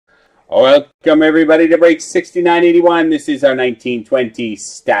Welcome everybody to break 6981. This is our 1920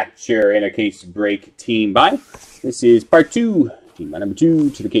 Stature in a case break team buy. This is part 2, team buy number 2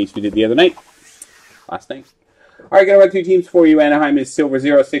 to the case we did the other night, last night. Alright, gonna run 2 teams for you. Anaheim is Silver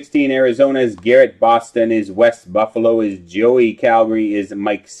 016, Arizona is Garrett, Boston is West, Buffalo is Joey, Calgary is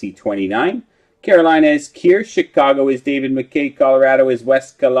Mike C29, Carolina is Kier, Chicago is David McKay, Colorado is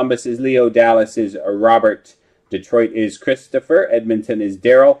West, Columbus is Leo, Dallas is Robert, Detroit is Christopher, Edmonton is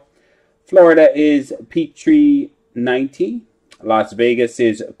Daryl, Florida is Petrie90. Las Vegas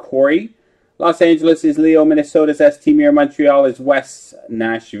is Corey. Los Angeles is Leo. Minnesota is Timir. Montreal is Wes.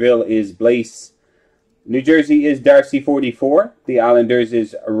 Nashville is Blaise. New Jersey is Darcy44. The Islanders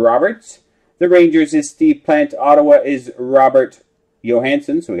is Robert. The Rangers is Steve Plant. Ottawa is Robert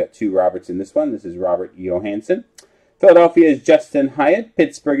Johansson. So we got 2 Roberts in this one. This is Robert Johansson. Philadelphia is Justin Hyatt.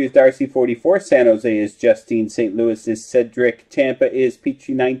 Pittsburgh is Darcy44. San Jose is Justine. St. Louis is Cedric. Tampa is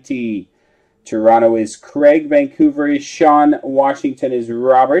Petrie90. Toronto is Craig. Vancouver is Sean. Washington is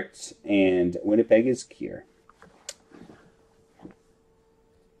Robert. And Winnipeg is Kier.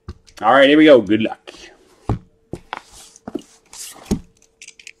 All right, here we go. Good luck.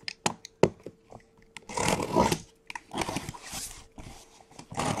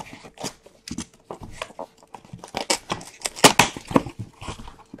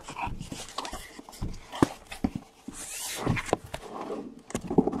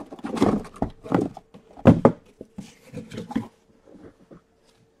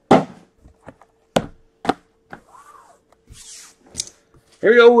 Here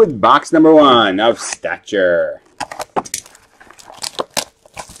we go with box number 1 of Stature.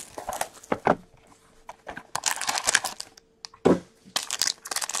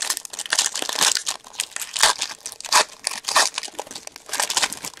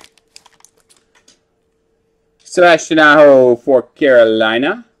 Sebastian Aho for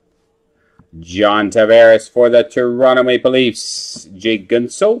Carolina. John Tavares for the Toronto Maple Leafs. Jake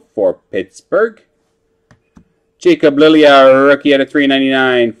Gunsel for Pittsburgh. Jacob Lilia, rookie out of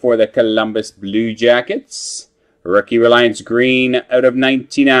 $3.99 for the Columbus Blue Jackets. Rookie Reliance Green out of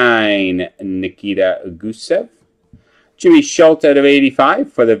 99, Nikita Gusev. Jimmy Schultz out of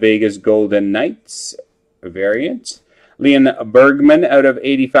 85 for the Vegas Golden Knights variant. Leon Bergman out of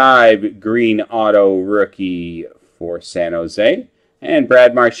 85, green auto rookie for San Jose. And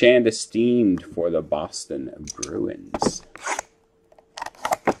Brad Marchand esteemed for the Boston Bruins.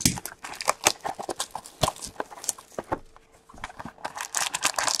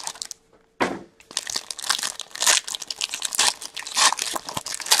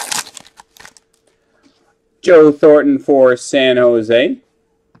 Joe Thornton for San Jose.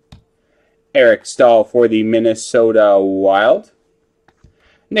 Eric Stahl for the Minnesota Wild.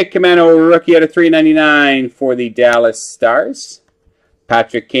 Nick Camano, rookie out of $3.99 for the Dallas Stars.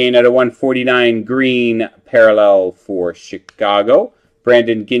 Patrick Kane out of $149, green parallel for Chicago.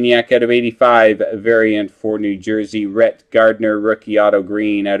 Brandon Gignac out of 85, variant for New Jersey. Rhett Gardner, rookie auto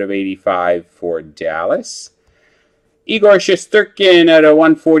green out of 85 for Dallas. Igor Shesterkin out of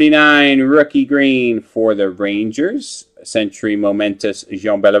 149, rookie green for the Rangers. Century Momentous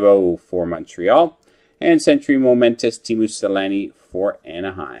Jean Beliveau for Montreal. And Century Momentous Teemu Selanne for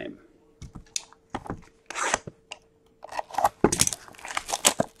Anaheim.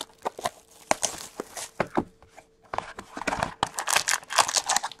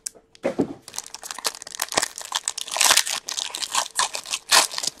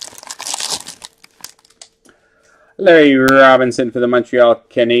 Larry Robinson for the Montreal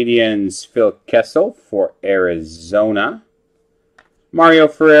Canadiens. Phil Kessel for Arizona. Mario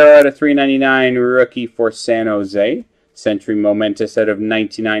Ferreira out of $3.99, rookie for San Jose. Century Momentous out of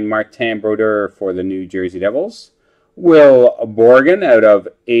 99, Martin Brodeur for the New Jersey Devils. Will Borgen out of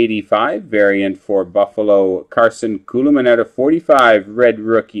 85, variant for Buffalo. Carson Kuhlman out of 45, red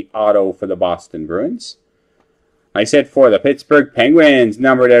rookie auto for the Boston Bruins. I said for the Pittsburgh Penguins,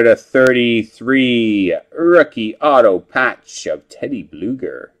 numbered out of 33, rookie auto patch of Teddy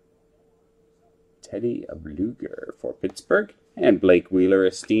Bluger. Teddy Bluger for Pittsburgh. And Blake Wheeler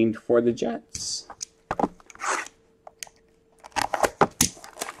esteemed for the Jets.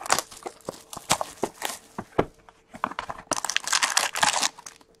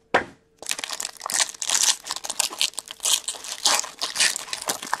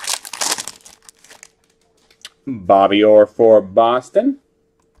 Bobby Orr for Boston.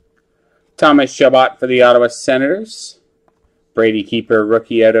 Thomas Chabot for the Ottawa Senators. Brady Keeper,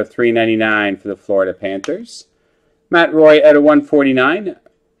 rookie out of $3.99 for the Florida Panthers. Matt Roy out of 149.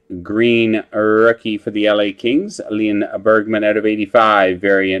 Green rookie for the LA Kings. Leon Bergman out of 85,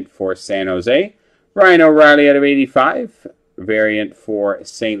 variant for San Jose. Ryan O'Reilly out of 85. variant for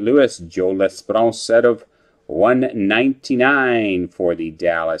St. Louis, Joe L'Esperance out of 199 for the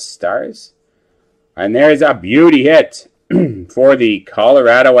Dallas Stars. And there's a beauty hit for the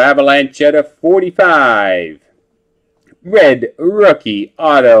Colorado Avalanche out of 45. Red rookie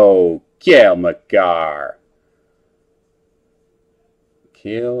auto, Cale Makar.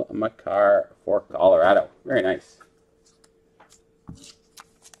 Cale Makar for Colorado. Very nice.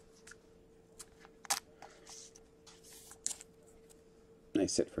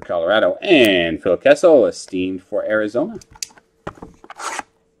 Nice hit for Colorado. And Phil Kessel, esteemed for Arizona.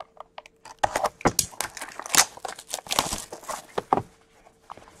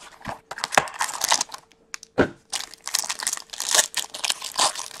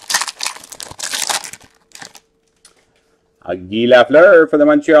 Guy Lafleur for the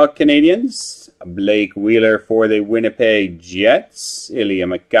Montreal Canadiens. Blake Wheeler for the Winnipeg Jets. Ilya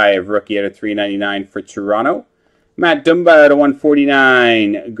Mikheyev, rookie out of 399 for Toronto. Matt Dumba out of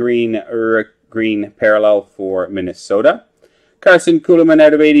 149. Green parallel for Minnesota. Carson Kuhlman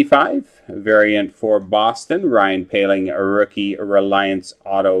out of 85. Variant for Boston. Ryan Poehling, a rookie Reliance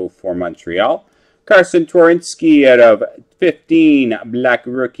auto for Montreal. Carson Twarynski out of 15. Black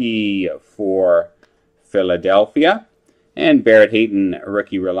rookie for Philadelphia. And Barrett Hayton,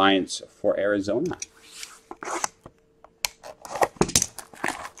 rookie Reliance for Arizona.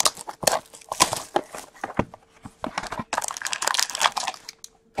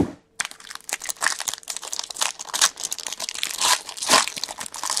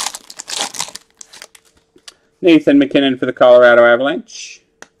 Nathan McKinnon for the Colorado Avalanche.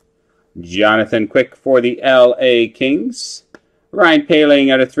 Jonathan Quick for the LA Kings. Ryan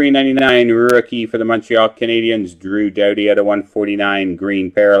Poehling out of 399, rookie for the Montreal Canadiens. Drew Doughty out of 149, green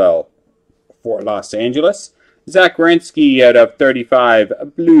parallel for Los Angeles. Zach Werenski out of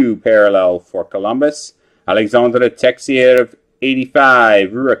 35, blue parallel for Columbus. Alexandre Texier out of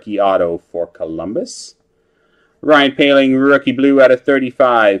 85, rookie auto for Columbus. Ryan Poehling, rookie blue out of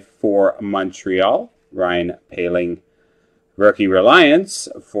 35 for Montreal. Ryan Poehling, rookie Reliance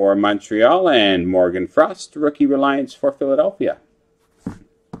for Montreal, and Morgan Frost, rookie Reliance for Philadelphia.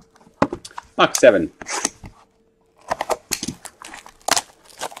 Box 7.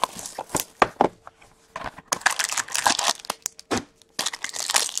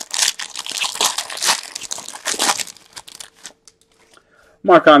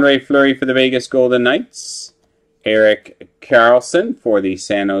 Marc-Andre Fleury for the Vegas Golden Knights. Erik Karlsson for the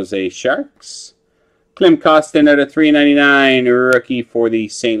San Jose Sharks. Klim Kostin out of 399, rookie for the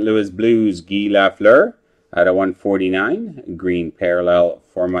St. Louis Blues. Guy Lafleur out of 149, green parallel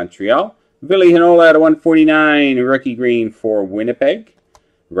for Montreal. Ville Heinola out of 149, rookie green for Winnipeg.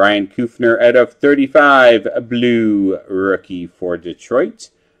 Ryan Kufner out of 35, blue rookie for Detroit.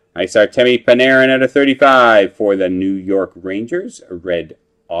 Nice Artemi Panarin out of 35 for the New York Rangers, red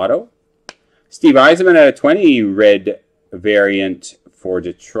auto. Steve Yzerman out of 20, red variant for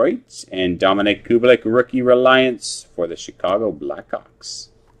Detroit, and Dominic Kubalik, rookie Reliance for the Chicago Blackhawks.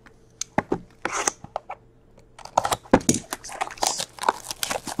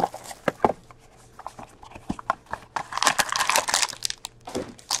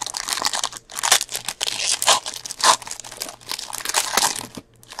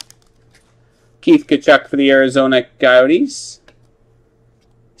 Keith Tkachuk for the Arizona Coyotes.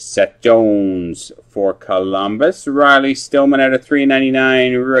 Seth Jones for Columbus. Riley Stillman out of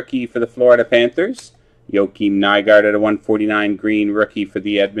 399, rookie for the Florida Panthers. Joakim Nygard out of 149, green rookie for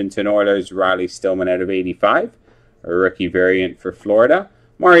the Edmonton Oilers. Riley Stillman out of 85, a rookie variant for Florida.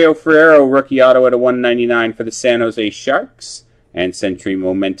 Mario Ferrero, rookie auto out of 199 for the San Jose Sharks. And Century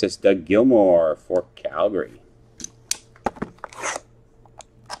Momentous Doug Gilmour for Calgary.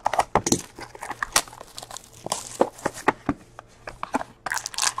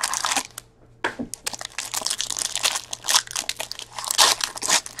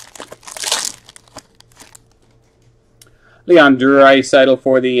 Leon Draisaitl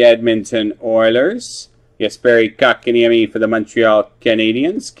for the Edmonton Oilers. Jesperi Kotkaniemi for the Montreal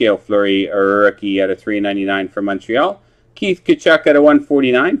Canadiens. Cale Fleury, a rookie out of 399 for Montreal. Keith Tkachuk out of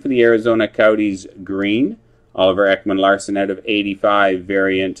 149 for the Arizona Coyotes, green. Oliver Ekman-Larsson out of 85,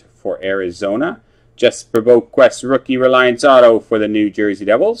 variant for Arizona. Jesper Boquist, rookie Reliance auto for the New Jersey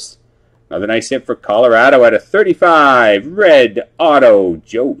Devils. Another nice hit for Colorado out of 35, red auto,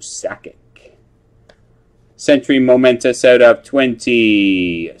 Joe Sakic. Century Momentous out of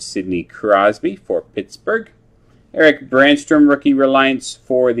 20, Sidney Crosby for Pittsburgh. Eric Brandstrom, rookie Reliance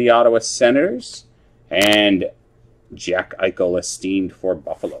for the Ottawa Senators. And Jack Eichel, esteemed for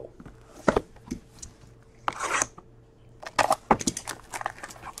Buffalo.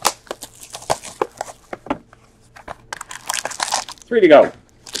 3 to go.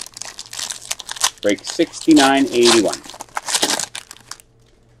 Break 6981.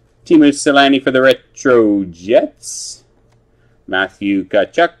 Teemu Selanne for the Retro Jets. Matthew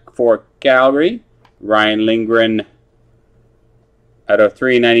Tkachuk for Calgary. Ryan Lindgren out of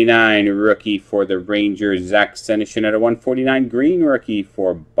 399, rookie for the Rangers. Zach Senyshyn out of 149, green rookie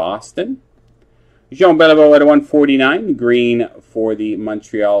for Boston. Jean Beliveau out of 149, green for the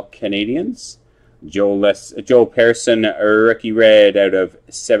Montreal Canadiens. Joel Pearson, rookie red out of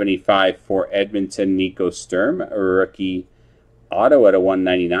 75 for Edmonton. Nico Sturm, rookie auto out of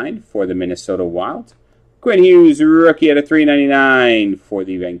 199 for the Minnesota Wild. Quinn Hughes, rookie out of 399 for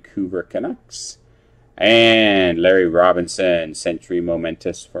the Vancouver Canucks. And Larry Robinson, Century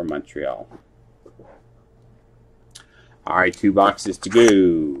Momentous for Montreal. All right, 2 boxes to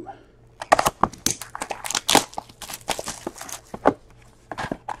go.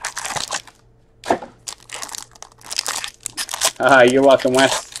 You're welcome,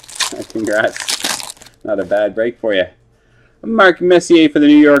 Wes. Congrats. Not a bad break for you. Mark Messier for the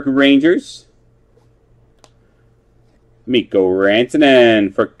New York Rangers. Mikko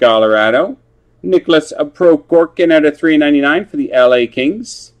Rantanen for Colorado. Nicholas Prokhorkin out of 399 for the LA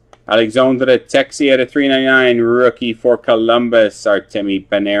Kings. Alexandre Texier out of 399, rookie for Columbus. Artemi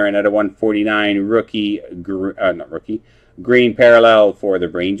Panarin out of 149, green parallel for the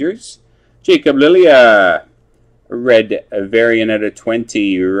Rangers. Jacob Lilia, red variant out of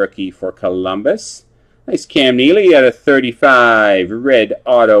 20, rookie for Columbus. Nice Cam Neely out of 35, red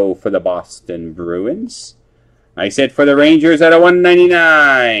auto for the Boston Bruins. Nice hit for the Rangers out of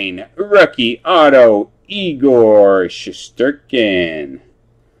 199. Rookie auto, Igor Shesterkin.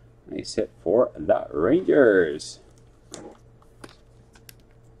 Nice hit for the Rangers.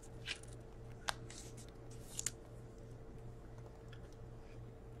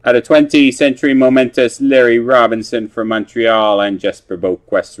 Out of 20, Century Momentous, Larry Robinson for Montreal. And Jesper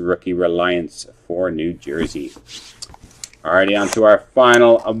Boquist, rookie Reliance for New Jersey. Alrighty, on to our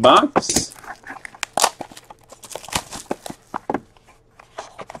final box.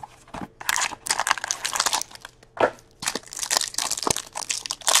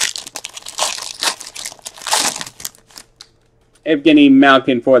 Evgeny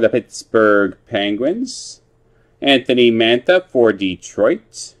Malkin for the Pittsburgh Penguins. Anthony Mantha for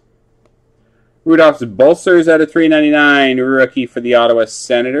Detroit. Rudolph Bolsers out of 399, rookie for the Ottawa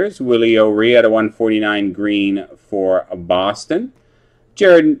Senators. Willie O'Ree out of 149, green for Boston.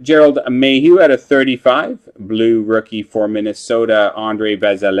 Gerald Mayhew out of 35, blue rookie for Minnesota. Andrei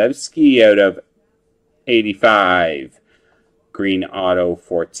Vasilevsky out of 85, green auto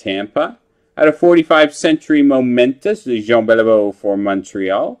for Tampa. Out of 45, Century Momentous, Jean Beliveau for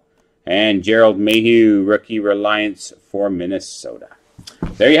Montreal. And Gerald Mayhew, rookie Reliance for Minnesota.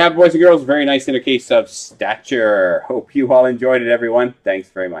 There you have it, boys and girls. Very nice inner case of Stature. Hope you all enjoyed it, everyone. Thanks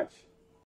very much.